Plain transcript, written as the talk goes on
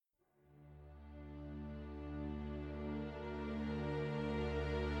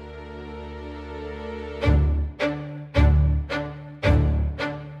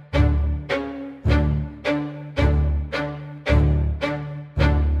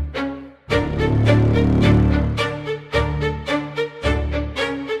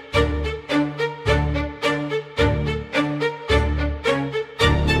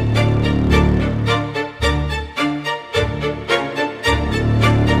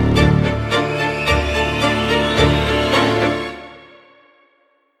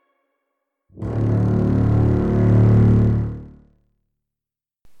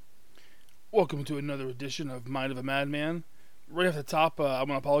welcome to another edition of Mind of a Madman. Right off the top, I want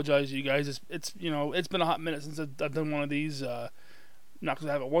to apologize to you guys. It's been a hot minute since I've done one of these. Not because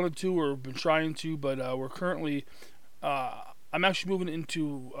I haven't wanted to or been trying to, but we're currently. I'm actually moving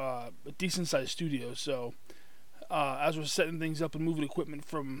into a decent sized studio, so as we're setting things up and moving equipment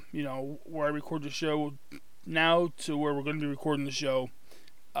from where I record the show now to where we're going to be recording the show,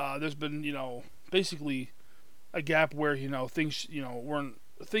 there's been basically a gap where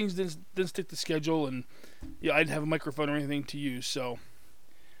things didn't stick to schedule, and I didn't have a microphone or anything to use, so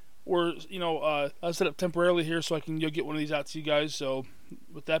we're I set up temporarily here so I can get one of these out to you guys. So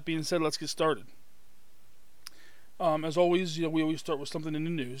with that being said, let's get started. As always, we always start with something in the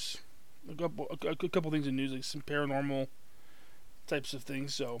news, a couple things in news, like some paranormal types of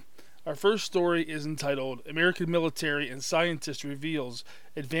things. So our first story is entitled "American Military and Scientist Reveals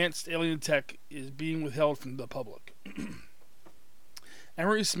Advanced Alien Tech is Being Withheld from the Public."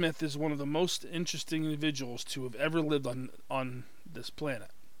 Emery Smith is one of the most interesting individuals to have ever lived on this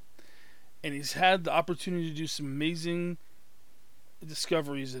planet. And he's had the opportunity to do some amazing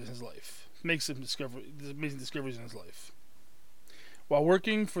discoveries in his life. Make some amazing discoveries in his life. While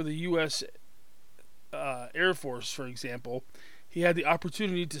working for the U.S. Air Force, for example, he had the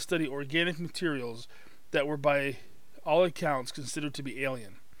opportunity to study organic materials that were by all accounts considered to be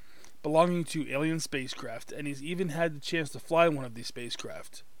alien, belonging to alien spacecraft, and he's even had the chance to fly one of these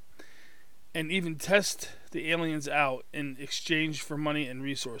spacecraft and even test the aliens out in exchange for money and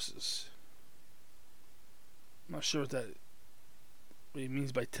resources. I'm not sure what he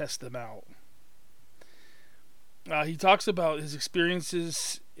means by test them out. He talks about his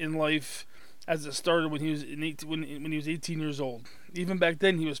experiences in life as it started when he was when he was 18 years old. Even back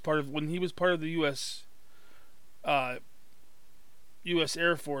then, he was part of the U.S. U.S.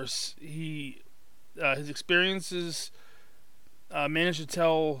 Air Force. His experiences managed.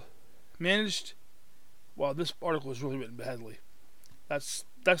 Well, this article is really written badly. That's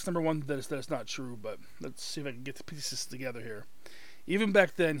number one. That's not true. But let's see if I can get the pieces together here. Even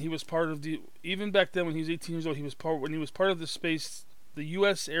back then, when he was 18 years old, he was part of the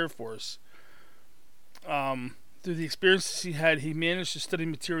U.S. Air Force. Through the experiences he had, he managed to study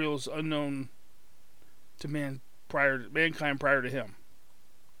materials unknown to mankind prior to him.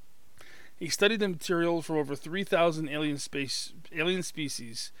 He studied the material for over 3,000 alien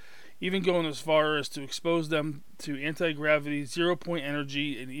species, even going as far as to expose them to anti-gravity, zero-point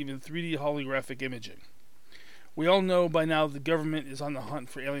energy, and even 3D holographic imaging. We all know by now the government is on the hunt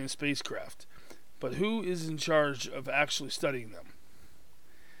for alien spacecraft, but who is in charge of actually studying them?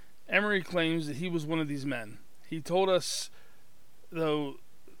 Emery claims that he was one of these men. He told us, though,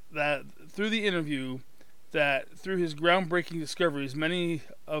 that through the interview, that through his groundbreaking discoveries, many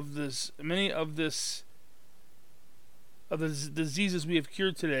of the diseases we have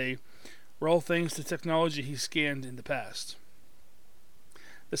cured today were all thanks to technology he scanned in the past.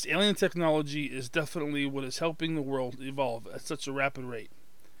 This alien technology is definitely what is helping the world evolve at such a rapid rate.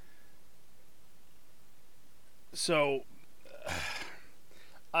 So,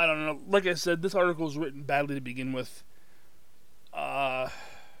 I don't know. Like I said, this article is written badly to begin with. And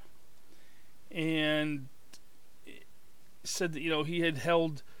it said that he had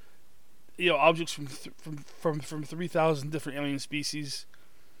held objects from 3,000 different alien species.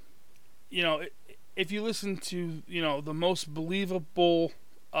 If you listen to the most believable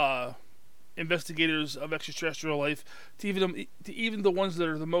investigators of extraterrestrial life, to even the ones that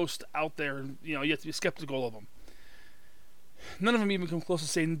are the most out there, and you have to be skeptical of them. None of them even come close to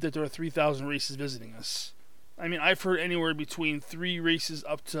saying that there are 3,000 races visiting us. I mean, I've heard anywhere between 3 races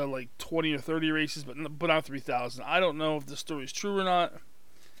up to like 20 or 30 races, but not 3,000. I don't know if the story is true or not.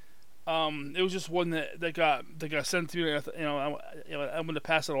 It was just one that got sent to me. I'm going to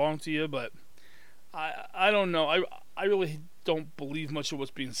pass it along to you, but I don't know. I really don't believe much of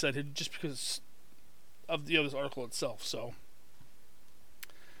what's being said here just because of this article itself. So,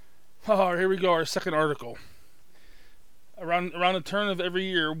 here we go. Our second article. Around the turn of every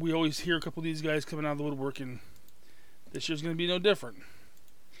year, we always hear a couple of these guys coming out of the woodwork, and this year's going to be no different.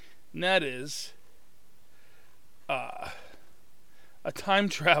 And that is, a time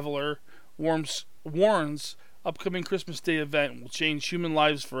traveler warns upcoming Christmas Day event will change human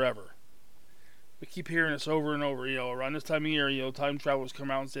lives forever. We keep hearing this over and over. Around this time of year, time travelers come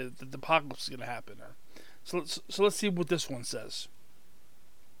out and say that the apocalypse is going to happen. So let's see what this one says.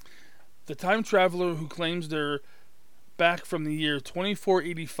 The time traveler who claims they're back from the year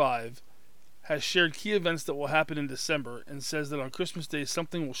 2485 has shared key events that will happen in December and says that on Christmas Day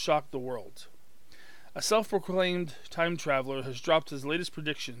something will shock the world. A self-proclaimed time traveler has dropped his latest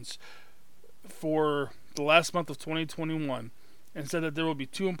predictions for the last month of 2021 and said that there will be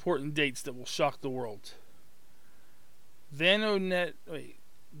two important dates that will shock the world. Vanonet, wait,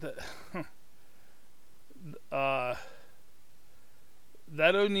 that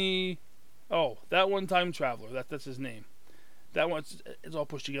one time traveler, that's his name. That one, it's all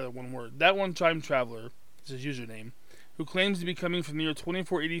pushed together one word. That one time traveler is his username, who claims to be coming from the year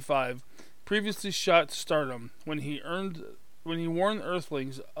 2485, previously shot to stardom when he warned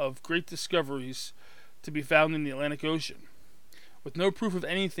Earthlings of great discoveries to be found in the Atlantic Ocean. With no proof of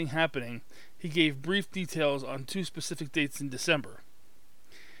anything happening, he gave brief details on two specific dates in December.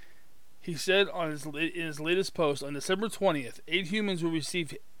 He said in his latest post, on December 20th, 8 humans will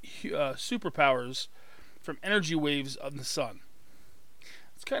receive superpowers from energy waves of the sun.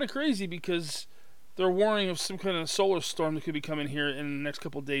 It's kind of crazy because they're warning of some kind of solar storm that could be coming here in the next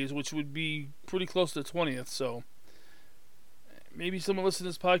couple of days, which would be pretty close to the 20th. So maybe someone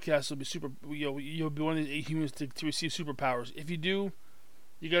listening to this podcast will be you'll be one of these 8 humans to receive superpowers. If you do,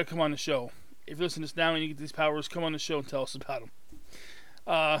 you got to come on the show. If you listen to this now and you get these powers, come on the show and tell us about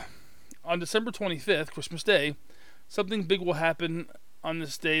them. On December 25th, Christmas Day, something big will happen on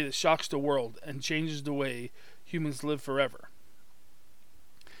this day that shocks the world and changes the way humans live forever.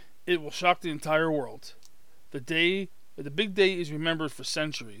 It will shock the entire world. The big day is remembered for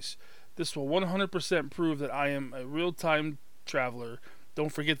centuries. This will 100% prove that I am a real-time traveler.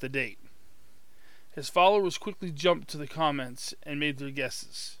 Don't forget the date. His followers quickly jumped to the comments and made their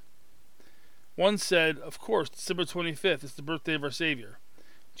guesses. One said, of course, December 25th is the birthday of our Savior.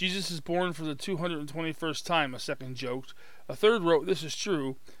 Jesus is born for the 221st time, a second joked. A third wrote, this is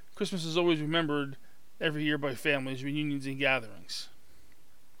true. Christmas is always remembered every year by families, reunions, and gatherings.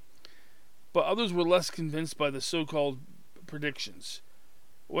 But others were less convinced by the so-called predictions.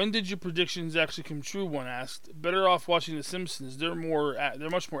 When did your predictions actually come true, one asked. Better off watching The Simpsons. They're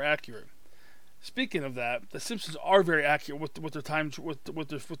much more accurate. Speaking of that, The Simpsons are very accurate with their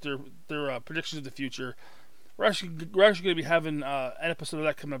predictions of the future. We're actually going to be having an episode of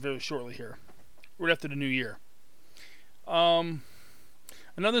that coming up very shortly here, right after the new year.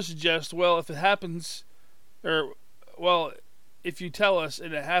 Another suggests, if it happens, if you tell us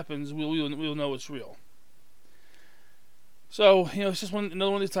and it happens, we'll know it's real. So, it's just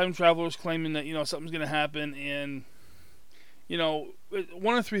another one of these time travelers claiming that, something's going to happen, and,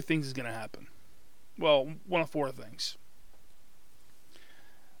 one of 3 things is going to happen. Well, one of 4 things.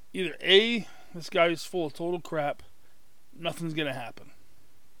 Either A, this guy is full of total crap, nothing's going to happen.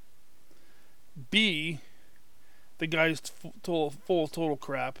 B, the guy is full of total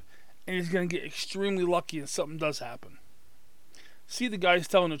crap, and he's going to get extremely lucky and something does happen. C, the guy's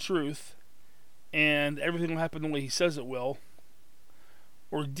telling the truth, and everything will happen the way he says it will.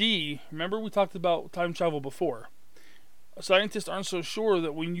 Or D, remember we talked about time travel before. Scientists aren't so sure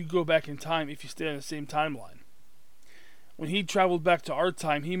that when you go back in time, if you stay on the same timeline. When he traveled back to our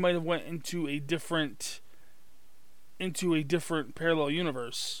time, he might have went into a different parallel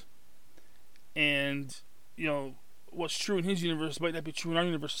universe. And, what's true in his universe might not be true in our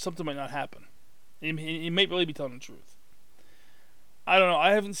universe. Something might not happen. He may really be telling the truth. I don't know.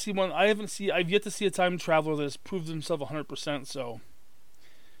 I've yet to see a time traveler that has proved himself 100%, so,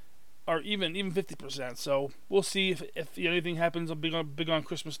 or even 50%. So we'll see if anything happens big on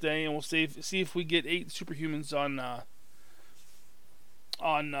Christmas Day, and we'll see if we get 8 superhumans on the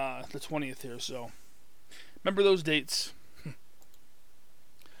 20th here. So remember those dates.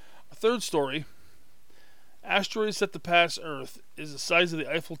 A third story: asteroid set to pass Earth is the size of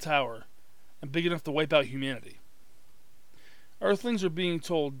the Eiffel Tower and big enough to wipe out humanity. Earthlings are being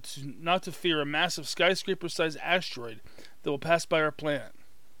told not to fear a massive skyscraper-sized asteroid that will pass by our planet,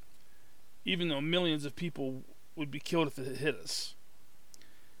 even though millions of people would be killed if it hit us.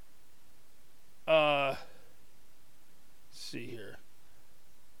 Let's see here.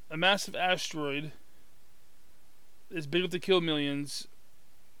 A massive asteroid is big enough to kill millions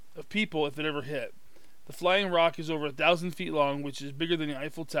of people if it ever hit. The flying rock is over 1,000 feet long, which is bigger than the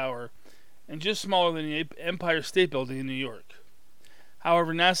Eiffel Tower, and just smaller than the Empire State Building in New York.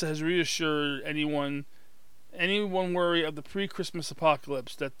 However, NASA has reassured anyone worry of the pre-Christmas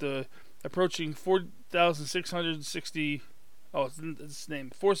apocalypse that the approaching 4,660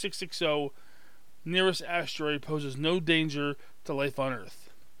 4660 nearest asteroid poses no danger to life on Earth.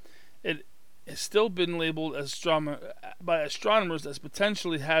 It has still been labeled by astronomers as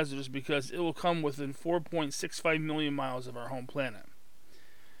potentially hazardous because it will come within 4.65 million miles of our home planet.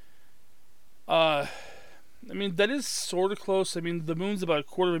 That is sort of close. The moon's about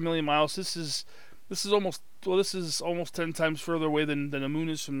 250,000 miles. This is almost 10 times further away than the moon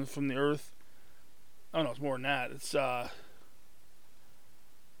is from the Earth. Oh no, it's more than that. It's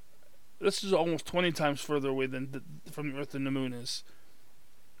This is almost 20 times further away from the Earth than the Moon is.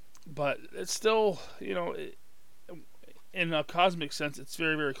 But it's still, in a cosmic sense, it's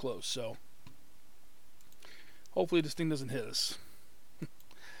very, very close. So hopefully this thing doesn't hit us.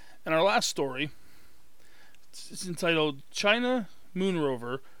 And our last story, it's entitled China Moon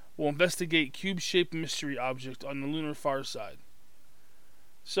Rover will investigate cube-shaped mystery object on the lunar far side.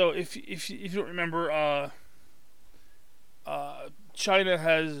 So if you don't remember, China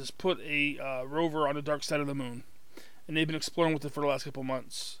has put a rover on the dark side of the moon, and they've been exploring with it for the last couple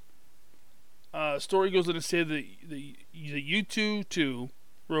months. Story goes on to say that the Yutu-2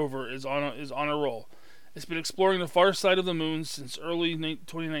 rover is on a roll. It's been exploring the far side of the moon since early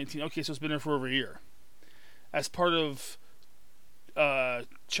 2019. Okay, so it's been there for over a year. As part of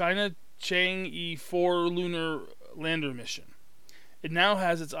China Chang'e 4 lunar lander mission. It now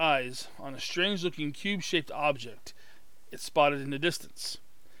has its eyes on a strange-looking cube-shaped object it's spotted in the distance.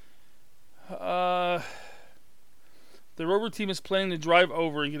 The rover team is planning to drive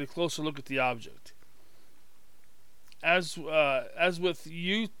over and get a closer look at the object. As with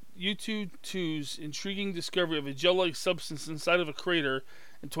Yutu-2's intriguing discovery of a gel-like substance inside of a crater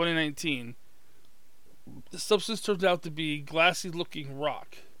in 2019, the substance turns out to be glassy-looking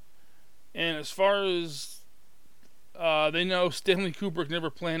rock. And as far as they know, Stanley Kubrick never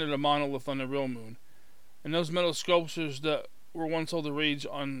planted a monolith on the real moon. And those metal sculptures that were once all the rage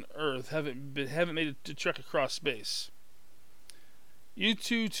on Earth haven't made it to trek across space.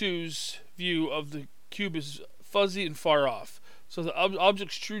 Yutu-2's view of the cube is fuzzy and far off, so the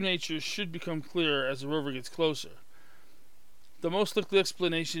object's true nature should become clearer as the rover gets closer. The most likely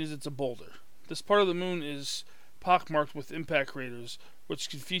explanation is it's a boulder. This part of the moon is pockmarked with impact craters, which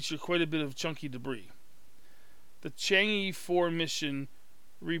can feature quite a bit of chunky debris. The Chang'e 4 mission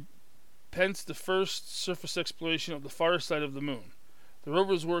repents the first surface exploration of the far side of the moon. The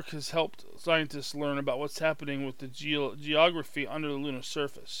rover's work has helped scientists learn about what's happening with the geography under the lunar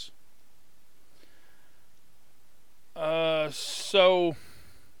surface. Here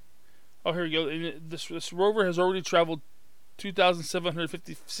we go. This rover has already traveled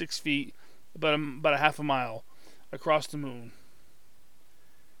 2,756 feet, about a half a mile, across the moon.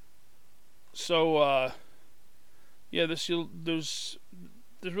 So, there's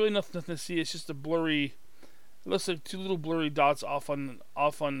really nothing to see. It's just a blurry. It looks like two little blurry dots off on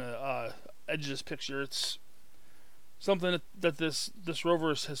the edge of this picture. It's something that this rover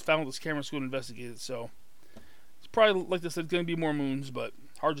has found with this camera to go investigate it. So it's probably, like I said, going to be more moons, but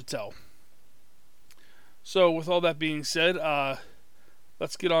hard to tell. So with all that being said,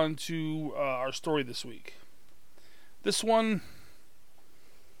 let's get on to our story this week. This one,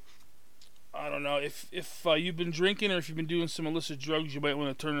 I don't know, if you've been drinking or if you've been doing some illicit drugs, you might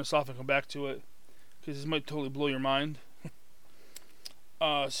want to turn this off and come back to it, because this might totally blow your mind.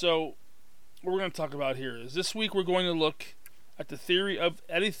 So what we're going to talk about here is, this week we're going to look at a theory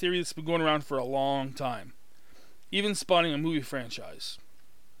that's been going around for a long time, even spawning a movie franchise.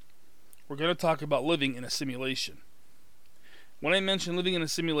 We're going to talk about living in a simulation. When I mention living in a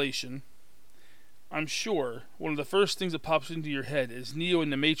simulation, I'm sure one of the first things that pops into your head is Neo in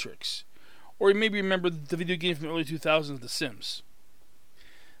the Matrix, or you maybe remember the video game from the early 2000s, The Sims.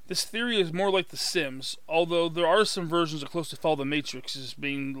 This theory is more like The Sims, although there are some versions that closely follow The Matrix as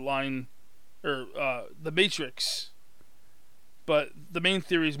being The Matrix, but the main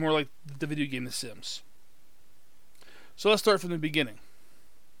theory is more like the video game The Sims. So let's start from the beginning.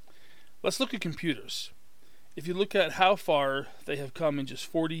 Let's look at computers. If you look at how far they have come in just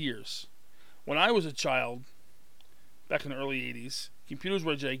 40 years. When I was a child, back in the early 80s, computers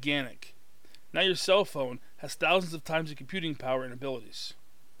were gigantic. Now your cell phone has thousands of times the computing power and abilities.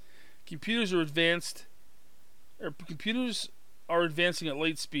 Computers are advancing at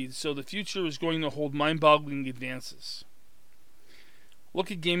light speed, so the future is going to hold mind-boggling advances.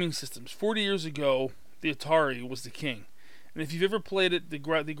 Look at gaming systems. 40 years ago, the Atari was the king. And if you've ever played it, the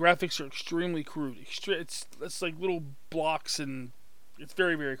graphics are extremely crude. It's like little blocks, and it's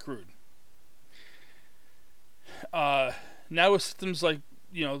very, very crude. Now with systems like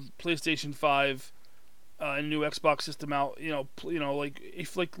PlayStation 5, a new Xbox system out, like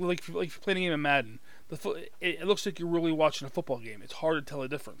if you're playing a game of Madden, it looks like you're really watching a football game. It's hard to tell the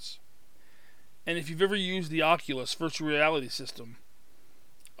difference. And if you've ever used the Oculus virtual reality system,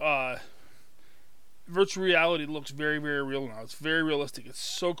 virtual reality looks very, very real now. It's very realistic. It's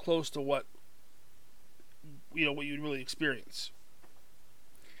so close to what you'd really experience.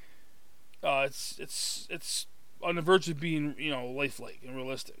 It's on the verge of being, lifelike and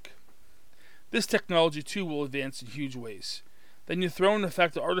realistic. This technology too will advance in huge ways. Then you throw in the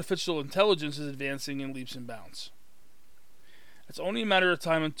fact that artificial intelligence is advancing in leaps and bounds. It's only a matter of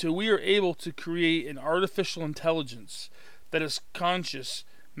time until we are able to create an artificial intelligence that is conscious,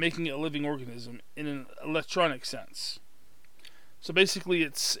 making it a living organism in an electronic sense. So basically,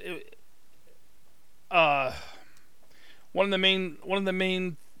 it's one of the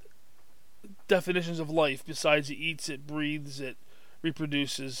main definitions of life, besides it eats, it breathes, it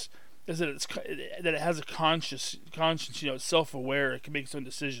reproduces, is that it has a conscience. It's self-aware. It can make its own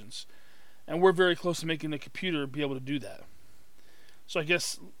decisions, and we're very close to making the computer be able to do that. So I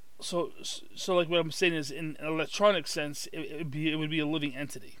guess so like what I'm saying is, in an electronic sense, it would be a living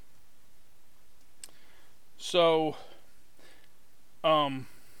entity. So, if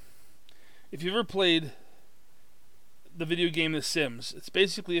you've ever played the video game The Sims, it's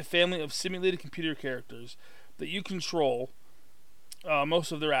basically a family of simulated computer characters that you control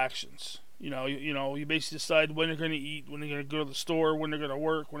most of their actions. You basically decide when they're going to eat, when they're going to go to the store, when they're going to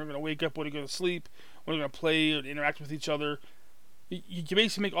work, when they're going to wake up, when they're going to sleep, when they're going to play and interact with each other. You can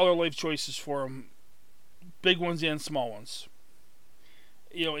basically make all their life choices for them, big ones and small ones.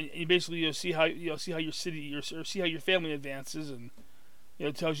 And you basically see how your city or see how your family advances, and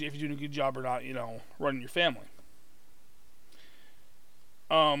it tells you if you're doing a good job or not. Running your family.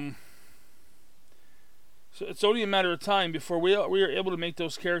 So it's only a matter of time before we are able to make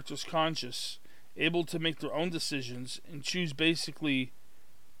those characters conscious, able to make their own decisions and choose basically,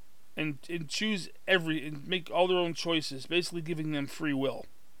 and choose and make all their own choices, basically giving them free will.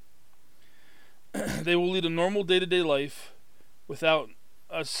 They will lead a normal day-to-day life without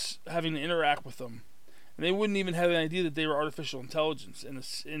us having to interact with them, and they wouldn't even have an idea that they were artificial intelligence in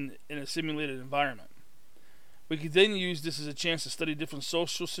a simulated environment. We could then use this as a chance to study different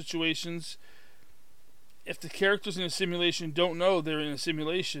social situations. If the characters in a simulation don't know they're in a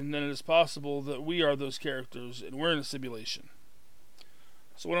simulation, then it is possible that we are those characters and we're in a simulation.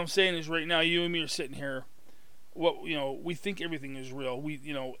 So what I'm saying is, right now, you and me are sitting here. We think everything is real.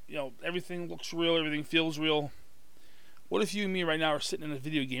 Everything looks real. Everything feels real. What if you and me right now are sitting in a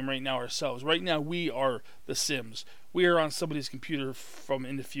video game right now ourselves? Right now, we are the Sims. We are on somebody's computer from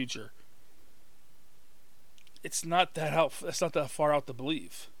in the future. It's not that out. That's not that far out to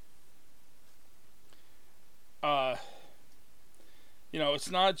believe. It's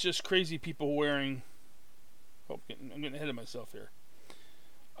not just crazy people wearing. I'm getting ahead of myself here.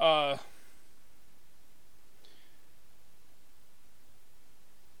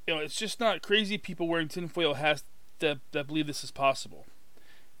 It's just not crazy people wearing tinfoil hats that believe this is possible.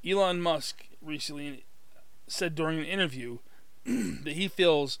 Elon Musk recently said during an interview that he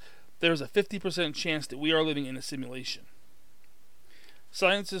feels there's a 50% chance that we are living in a simulation.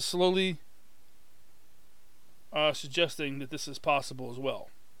 Science is slowly suggesting that this is possible as well.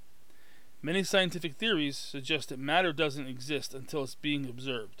 Many scientific theories suggest that matter doesn't exist until it's being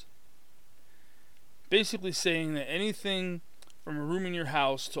observed. Basically saying that anything from a room in your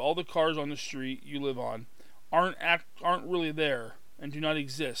house to all the cars on the street you live on aren't really there and do not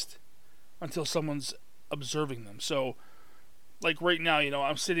exist until someone's observing them. So, like right now,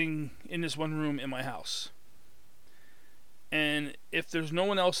 I'm sitting in this one room in my house. And if there's no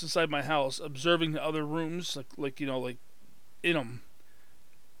one else inside my house observing the other rooms, like in them,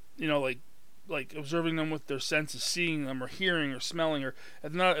 like observing them with their senses, seeing them or hearing or smelling, or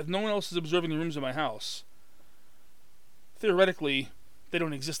if no one else is observing the rooms in my house, theoretically, they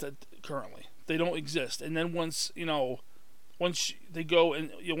don't exist currently. They don't exist. And then once they go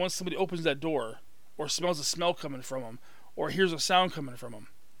and once somebody opens that door or smells a smell coming from them or hears a sound coming from them,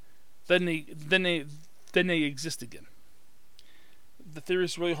 then they exist again. The theory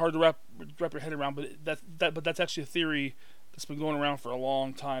is really hard to wrap your head around, but that's actually a theory that's been going around for a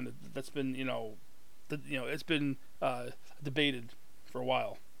long time. That's been it's been debated for a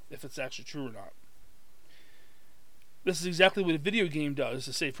while if it's actually true or not. This is exactly what a video game does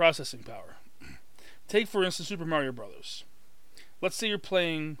to save processing power. Take, for instance, Super Mario Brothers. Let's say you're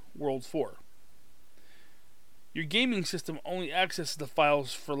playing World 4. Your gaming system only accesses the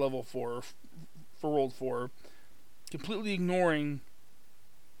files for Level 4, for World 4, completely ignoring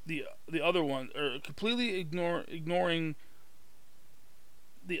the other one, or completely ignoring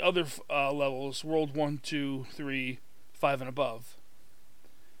the other levels, World 1, 2, 3, 5, and above.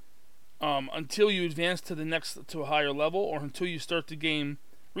 Until you advance to a higher level, or until you restart the game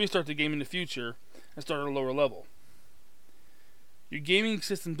in the future and start at a lower level. Your gaming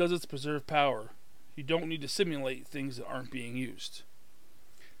system does its preserve power. You don't need to simulate things that aren't being used.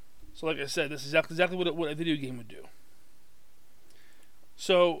 So, like I said, this is exactly what a video game would do.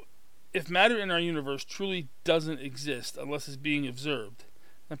 So, if matter in our universe truly doesn't exist unless it's being observed,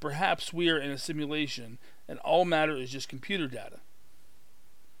 then perhaps we are in a simulation and all matter is just computer data.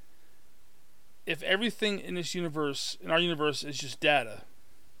 if everything in this universe, in our universe, is just data,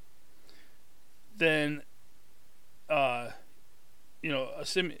 then if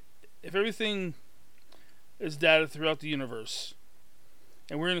everything is data throughout the universe,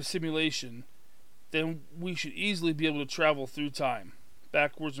 and we're in a simulation, then we should easily be able to travel through time,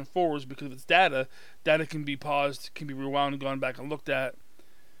 backwards and forwards, because if it's data, data can be paused, can be rewound and gone back and looked at.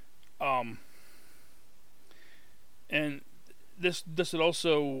 And this would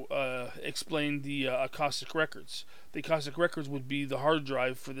also explain the Akashic records. The Akashic records would be the hard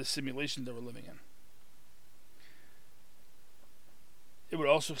drive for this simulation that we're living in. It would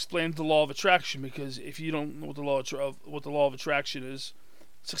also explain the law of attraction, because if you don't know what the law of attraction is,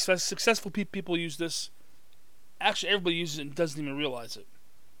 successful people use this. Actually, everybody uses it and doesn't even realize it.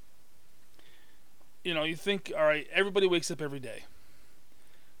 You think, all right, everybody wakes up every day.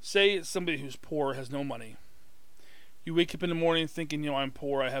 Say it's somebody who's poor, has no money. You wake up in the morning thinking, I'm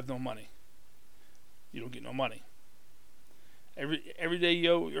poor, I have no money. You don't get no money. Every day,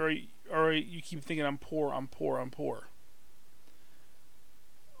 you keep thinking, I'm poor, I'm poor, I'm poor.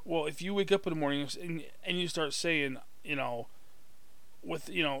 Well, if you wake up in the morning and you start saying, if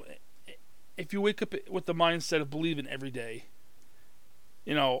you wake up with the mindset of believing every day,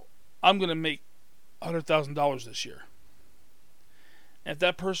 I'm going to make $100,000 this year. And if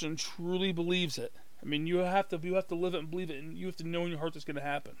that person truly believes it, you have to live it and believe it, and you have to know in your heart that's going to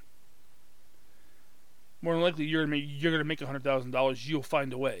happen. More than likely, you're going to make $100,000. You'll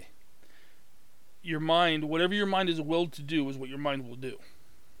find a way. Your mind, whatever your mind is willed to do, is what your mind will do.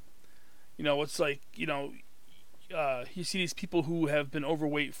 It's like, you see these people who have been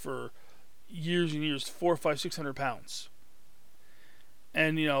overweight for years and years, 400, 500, 600 pounds.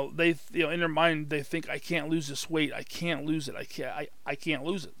 And, they, in their mind, they think, I can't lose this weight. I can't lose it. I can't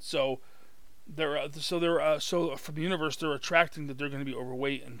lose it. So from the universe, they're attracting that they're going to be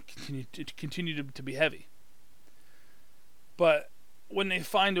overweight and continue to be heavy. But when they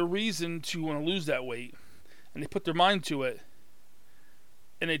find a reason to want to lose that weight, and they put their mind to it,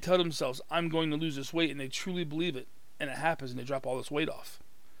 and they tell themselves, I'm going to lose this weight, and they truly believe it, and it happens, and they drop all this weight off.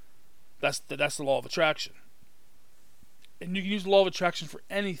 That's the law of attraction. And you can use the law of attraction for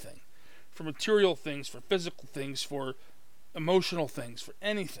anything. For material things, for physical things, for emotional things, for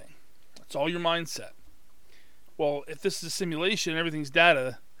anything. It's all your mindset. Well, if this is a simulation and everything's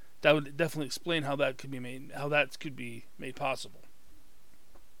data, that would definitely explain how that could be made possible.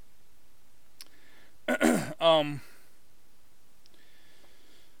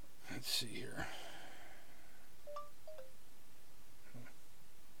 Let's see here.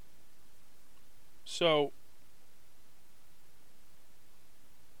 So,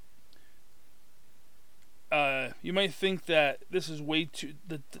 you might think that this is way too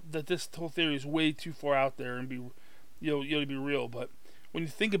that this whole theory is way too far out there and be to be real, but when you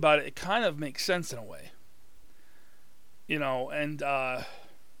think about it, it kind of makes sense in a way.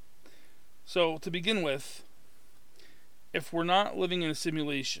 So to begin with, if we're not living in a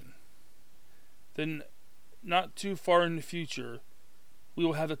simulation, then not too far in the future, we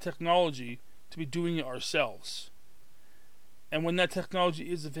will have the technology to be doing it ourselves. And when that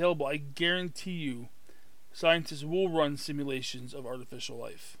technology is available, I guarantee you, scientists will run simulations of artificial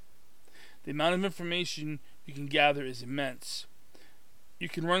life. The amount of information you can gather is immense. You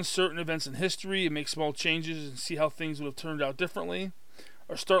can run certain events in history and make small changes and see how things would have turned out differently,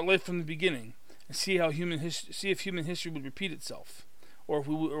 or start life from the beginning and see if human history would repeat itself, or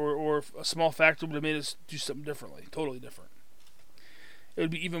if a small factor would have made us do something differently, totally different. It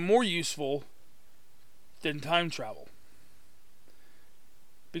would be even more useful than time travel,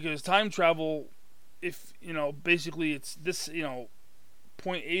 because time travel, if basically it's this,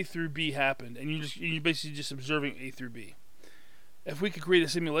 point A through B happened, and you're basically just observing A through B. If we could create a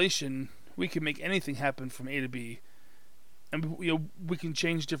simulation, we could make anything happen from A to B, and we can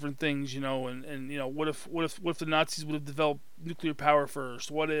change different things, and what if the Nazis would have developed nuclear power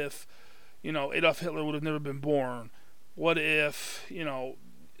first? What if, Adolf Hitler would have never been born? What if,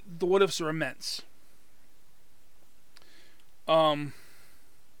 the what ifs are immense.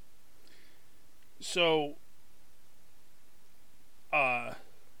 So that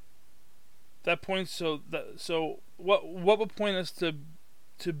point. So what would point us to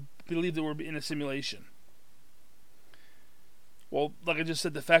believe that we're in a simulation? Well, like I just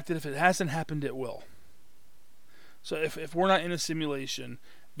said, the fact that if it hasn't happened, it will. So if we're not in a simulation,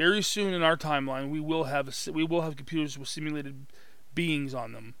 very soon in our timeline, we will have computers with simulated beings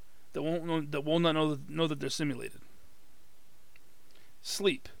on them that will not know that they're simulated.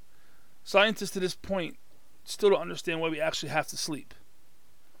 Sleep. Scientists to this point still don't understand why we actually have to sleep.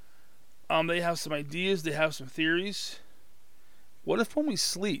 They have some ideas, they have some theories. What if when we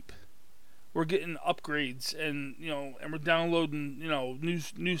sleep, we're getting upgrades, and and we're downloading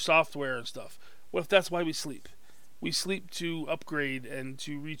new software and stuff. What if that's why we sleep? We sleep to upgrade and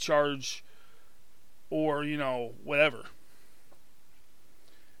to recharge, or whatever.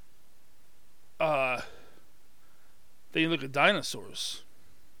 Then you look at dinosaurs.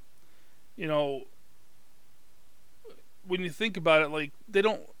 When you think about it, like, they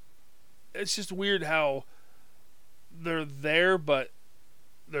don't. It's just weird how they're there, but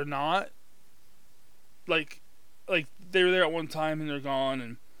they're not. Like they were there at one time and they're gone,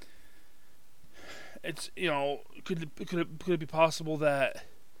 and it's could it be possible that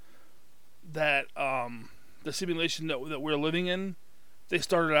the simulation that we're living in, they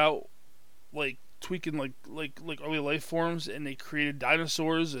started out like tweaking like early life forms, and they created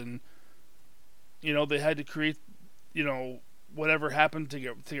dinosaurs, and they had to create whatever happened to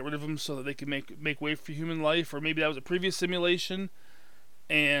get rid of them so that they could make way for human life, or maybe that was a previous simulation,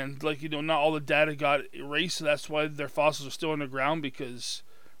 and not all the data got erased, so that's why their fossils are still underground, because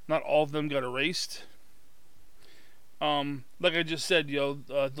not all of them got erased. Like I just said,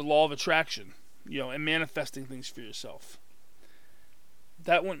 the law of attraction, and manifesting things for yourself.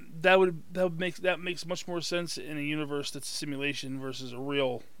 That makes much more sense in a universe that's a simulation versus a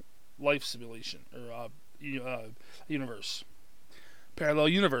real life simulation, or universe. Parallel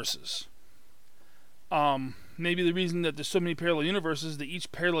universes. Maybe the reason that there's so many parallel universes is that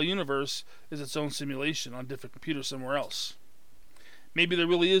each parallel universe is its own simulation on a different computer somewhere else. Maybe there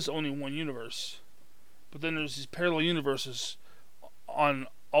really is only one universe, but then there's these parallel universes on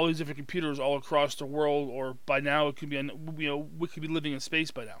all these different computers all across the world, or by now it could be we could be living in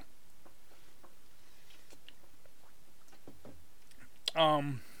space by now.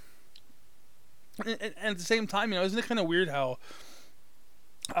 And at the same time, isn't it kind of weird how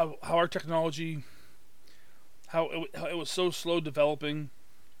our technology, how it was so slow developing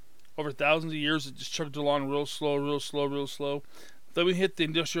over thousands of years? It just chugged along real slow, real slow, real slow. Then we hit the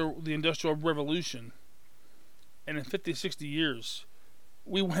industrial revolution, and in 50, 60 years,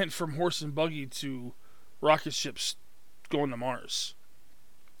 we went from horse and buggy to rocket ships going to Mars.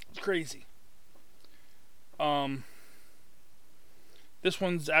 It's crazy. This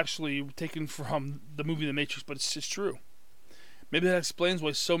one's actually taken from the movie The Matrix, but it's just true. Maybe that explains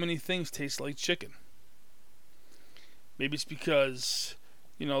why so many things taste like chicken. Maybe it's because,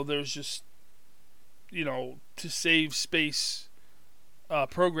 there's just, to save space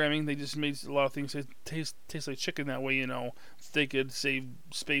programming, they just made a lot of things taste like chicken that way, they could save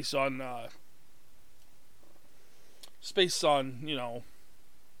space on, file space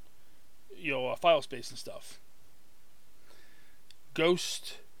and stuff.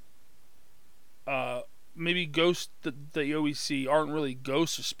 Ghost, maybe ghosts that you always see aren't really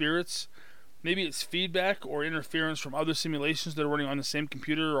ghosts or spirits. Maybe it's feedback or interference from other simulations that are running on the same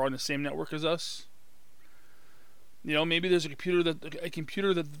computer or on the same network as us. Maybe there's a computer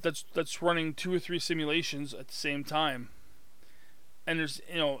that's running 2 or 3 simulations at the same time, and there's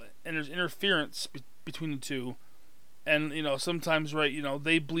interference between the two, and sometimes, right,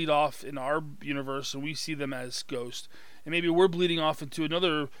 they bleed off in our universe and we see them as ghosts, and maybe we're bleeding off into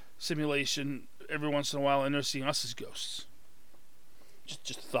another simulation every once in a while and they're seeing us as ghosts.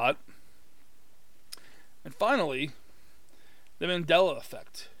 Just a thought. And finally, the Mandela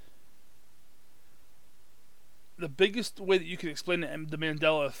effect. The biggest way that you can explain the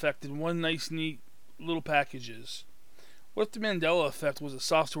Mandela effect in one nice, neat little package is, what if the Mandela effect was a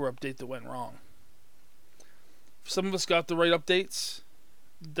software update that went wrong? Some of us got the right updates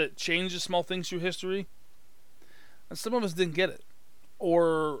that changed the small things through history, and some of us didn't get it,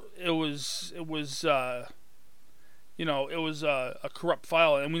 or it was a corrupt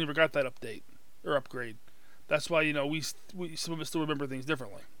file, and we never got that update or upgrade. That's why we some of us still remember things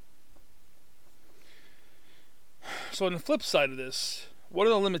differently. So on the flip side of this, what are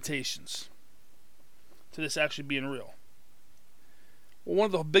the limitations to this actually being real? Well, one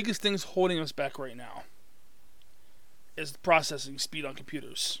of the biggest things holding us back right now is the processing speed on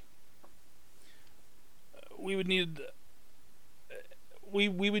computers. We would need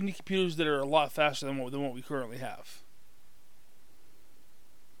computers that are a lot faster than what we currently have.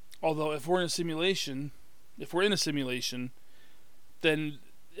 Although if we're in a simulation, then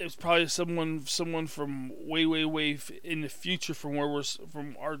it's probably someone from way in the future from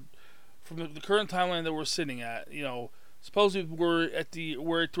the current timeline that we're sitting at. Supposedly we're at the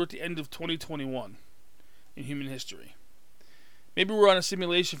end of 2021 in human history. Maybe we're on a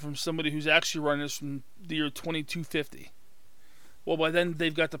simulation from somebody who's actually running this from the year 2250. Well, by then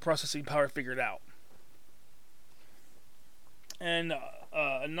they've got the processing power figured out. And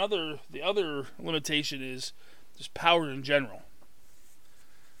the other limitation is just power in general.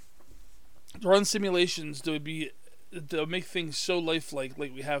 to run simulations that would be to make things so lifelike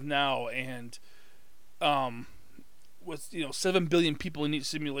like we have now, and with 7 billion people in each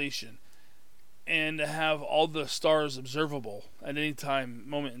simulation, and to have all the stars observable at any time,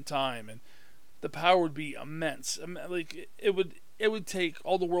 moment in time, and the power would be immense. Like it would take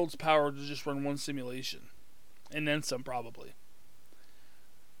all the world's power to just run one simulation, and then some probably.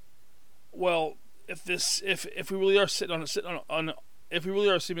 Well, if we really are sitting on if we really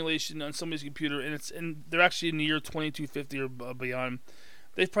are a simulation on somebody's computer, and they're actually in the year 2250 or beyond,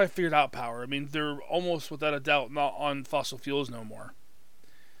 they've probably figured out power. I mean, they're almost without a doubt not on fossil fuels no more.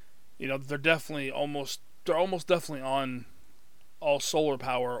 They're almost definitely on all solar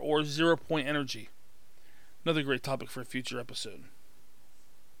power or 0 point energy. Another great topic for a future episode.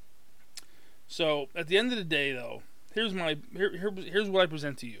 So at the end of the day, though, here's what I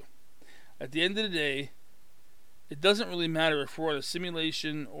present to you. At the end of the day, it doesn't really matter if we're on a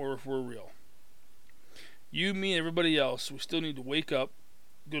simulation or if we're real. You, me, and everybody else, we still need to wake up,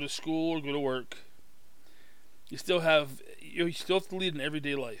 go to school or go to work. You still have to lead an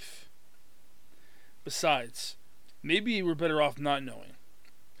everyday life. Besides, maybe we're better off not knowing.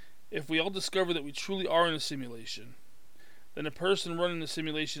 If we all discover that we truly are in a simulation, then a person running the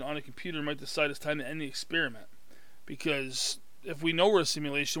simulation on a computer might decide it's time to end the experiment. Because if we know we're a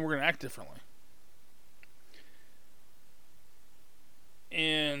simulation, we're going to act differently.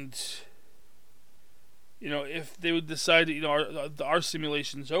 And if they would decide that our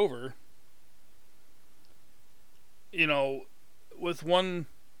simulation's over, with one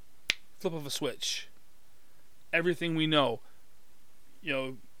flip of a switch, everything we know,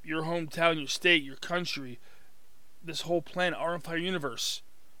 your hometown, your state, your country, this whole planet, our entire universe,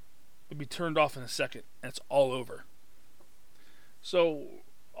 would be turned off in a second, and it's all over. So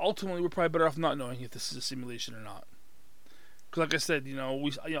ultimately, we're probably better off not knowing if this is a simulation or not. Because like I said,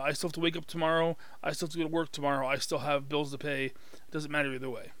 I still have to wake up tomorrow. I still have to go to work tomorrow. I still have bills to pay. It doesn't matter either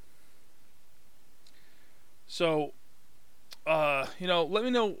way. So, let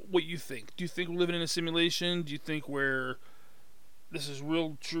me know what you think. Do you think we're living in a simulation? Do you think this is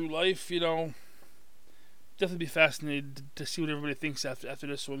real, true life? Definitely be fascinated to see what everybody thinks after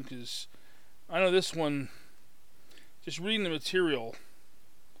this one, because I know this one, just reading the material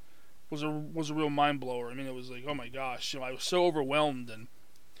was a real mind blower. I mean, it was like, oh my gosh, I was so overwhelmed, and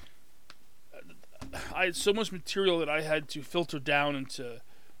I had so much material that I had to filter down into,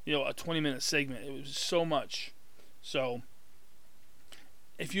 a 20-minute segment. It was so much. So,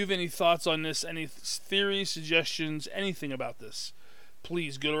 if you have any thoughts on this, any theories, suggestions, anything about this,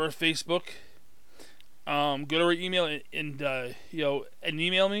 please go to our Facebook, go to our email, and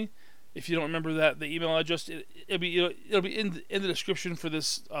email me. If you don't remember the email address, it'll be in the description for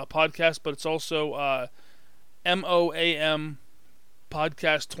this podcast, but it's also MOAM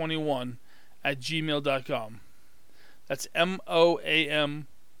podcast21 at gmail.com. That's MOAM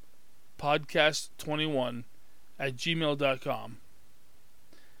podcast21 at gmail.com.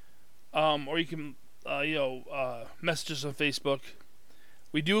 Or you can message us on Facebook.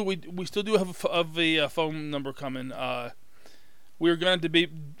 We still do have a phone number coming. We're gonna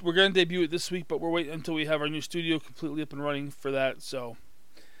debut it this week, but we're waiting until we have our new studio completely up and running for that. So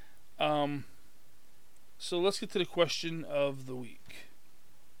let's get to the question of the week.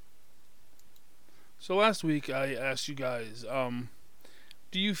 So last week I asked you guys,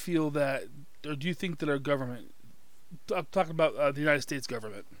 do you feel that, or do you think that our government, I'm talking about the United States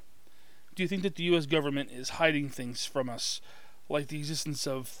government, do you think that the U.S. government is hiding things from us, like the existence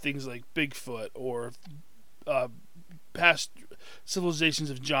of things like Bigfoot or past civilizations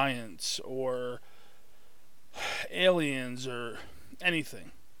of giants or aliens or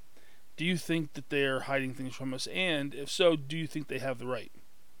anything? Do you think that they are hiding things from us? And if so, do you think they have the right?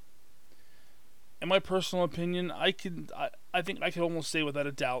 In my personal opinion, I think I can almost say without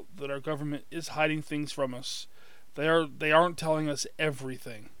a doubt that our government is hiding things from us. They aren't telling us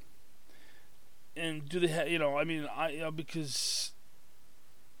everything. And do they because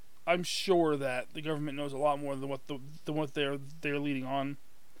I'm sure that the government knows a lot more than what they're leading on.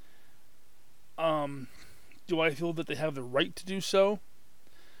 Do I feel that they have the right to do so?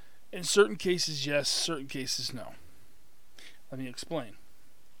 In certain cases, yes. Certain cases, no. Let me explain.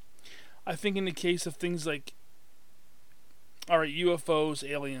 I think in the case of things like, UFOs,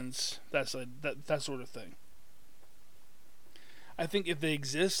 aliens, that sort of thing, I think if they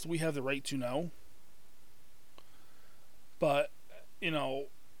exist, we have the right to know. But,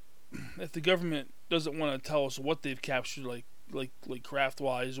 if the government doesn't want to tell us what they've captured, like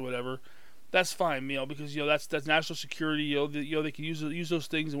craft-wise or whatever, that's fine, because that's national security. They can use those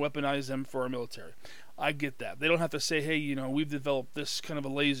things and weaponize them for our military. I get that. They don't have to say, hey, we've developed this kind of a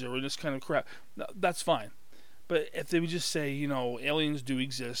laser or this kind of crap. No, that's fine. But if they would just say, aliens do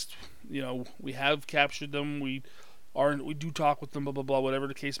exist, we have captured them, we do talk with them, blah blah blah, whatever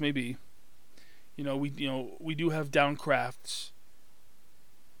the case may be. We do have down crafts,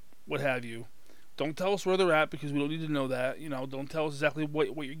 what have you. Don't tell us where they're at because we don't need to know that. Don't tell us exactly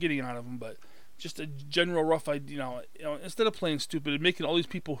what you're getting out of them, but just a general rough idea. Instead of playing stupid and making all these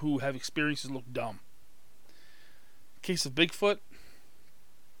people who have experiences look dumb. Case of Bigfoot.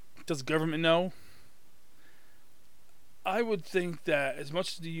 Does the government know? I would think that as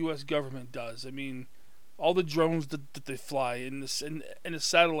much as the U.S. government does, all the drones that they fly and the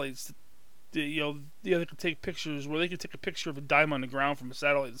satellites, they can take pictures where they can take a picture of a dime on the ground from a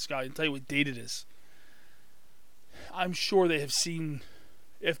satellite in the sky and tell you what date it is. I'm sure they have seen,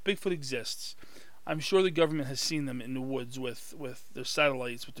 if Bigfoot exists, I'm sure the government has seen them in the woods with their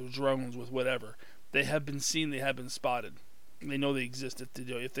satellites, with their drones, with whatever. They have been seen, they have been spotted. They know they exist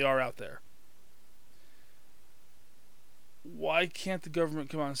if they are out there. Why can't the government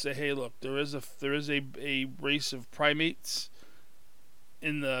come out and say, hey, look, there is a race of primates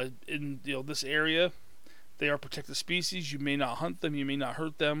in this area. They are protected species. You may not hunt them, you may not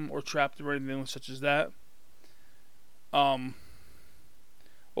hurt them or trap them or anything such as that. What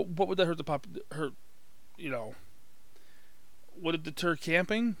would that hurt? Would it deter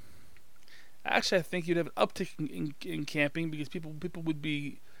camping? Actually, I think you'd have an uptick in camping because people would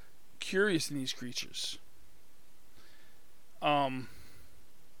be curious in these creatures.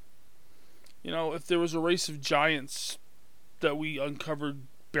 If there was a race of giants that we uncovered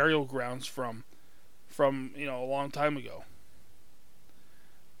burial grounds from a long time ago,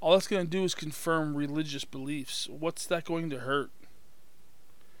 all that's going to do is confirm religious beliefs. What's that going to hurt?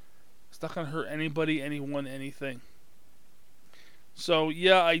 It's not going to hurt anybody, anyone, anything. So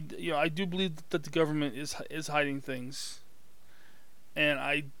yeah, I do believe that the government is hiding things, and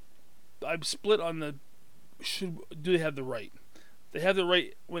I'm split on do they have the right? They have the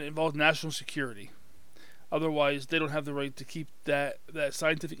right when it involves national security. Otherwise, they don't have the right to keep that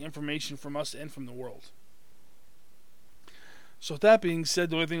scientific information from us and from the world. So with that being said,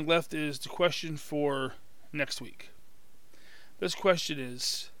 the only thing left is the question for next week. This question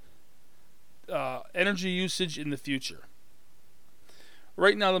is energy usage in the future.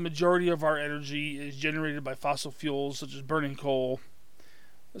 Right now, the majority of our energy is generated by fossil fuels, such as burning coal,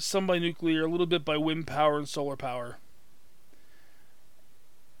 some by nuclear, a little bit by wind power and solar power.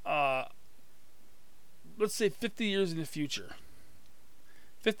 Let's say 50 years in the future.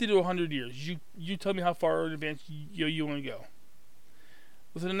 50 to 100 years. You tell me how far in advance you want to go.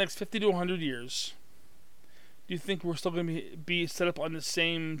 Within the next 50 to 100 years, do you think we're still going to be set up on the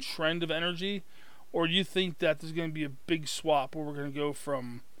same trend of energy? Or do you think that there's going to be a big swap where we're going to go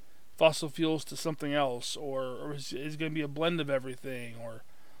from fossil fuels to something else? Or is it going to be a blend of everything? Or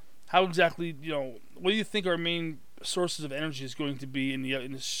how exactly, what do you think our main sources of energy is going to be in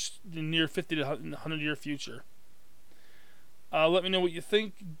the near 50 to 100 year future? Let me know what you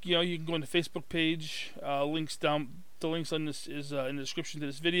think. You can go on the Facebook page. The links on this is in the description to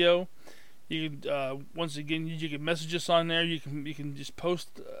this video. You can once again you can message us on there. You can just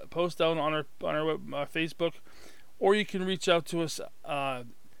post down on our Facebook, or you can reach out to us at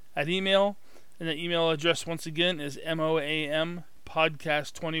email, and the email address once again is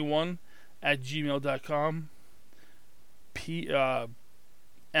moampodcast21@gmail.com.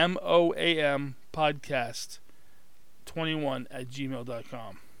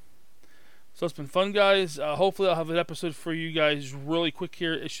 moampodcast21@gmail.com. So it's been fun, guys. Hopefully I'll have an episode for you guys really quick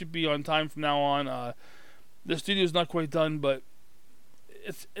here. It should be on time from now on. The studio's not quite done, but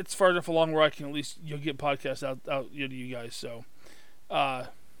it's far enough along where I can at least get podcasts out to you guys. So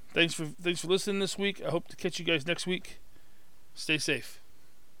thanks for listening this week. I hope to catch you guys next week. Stay safe.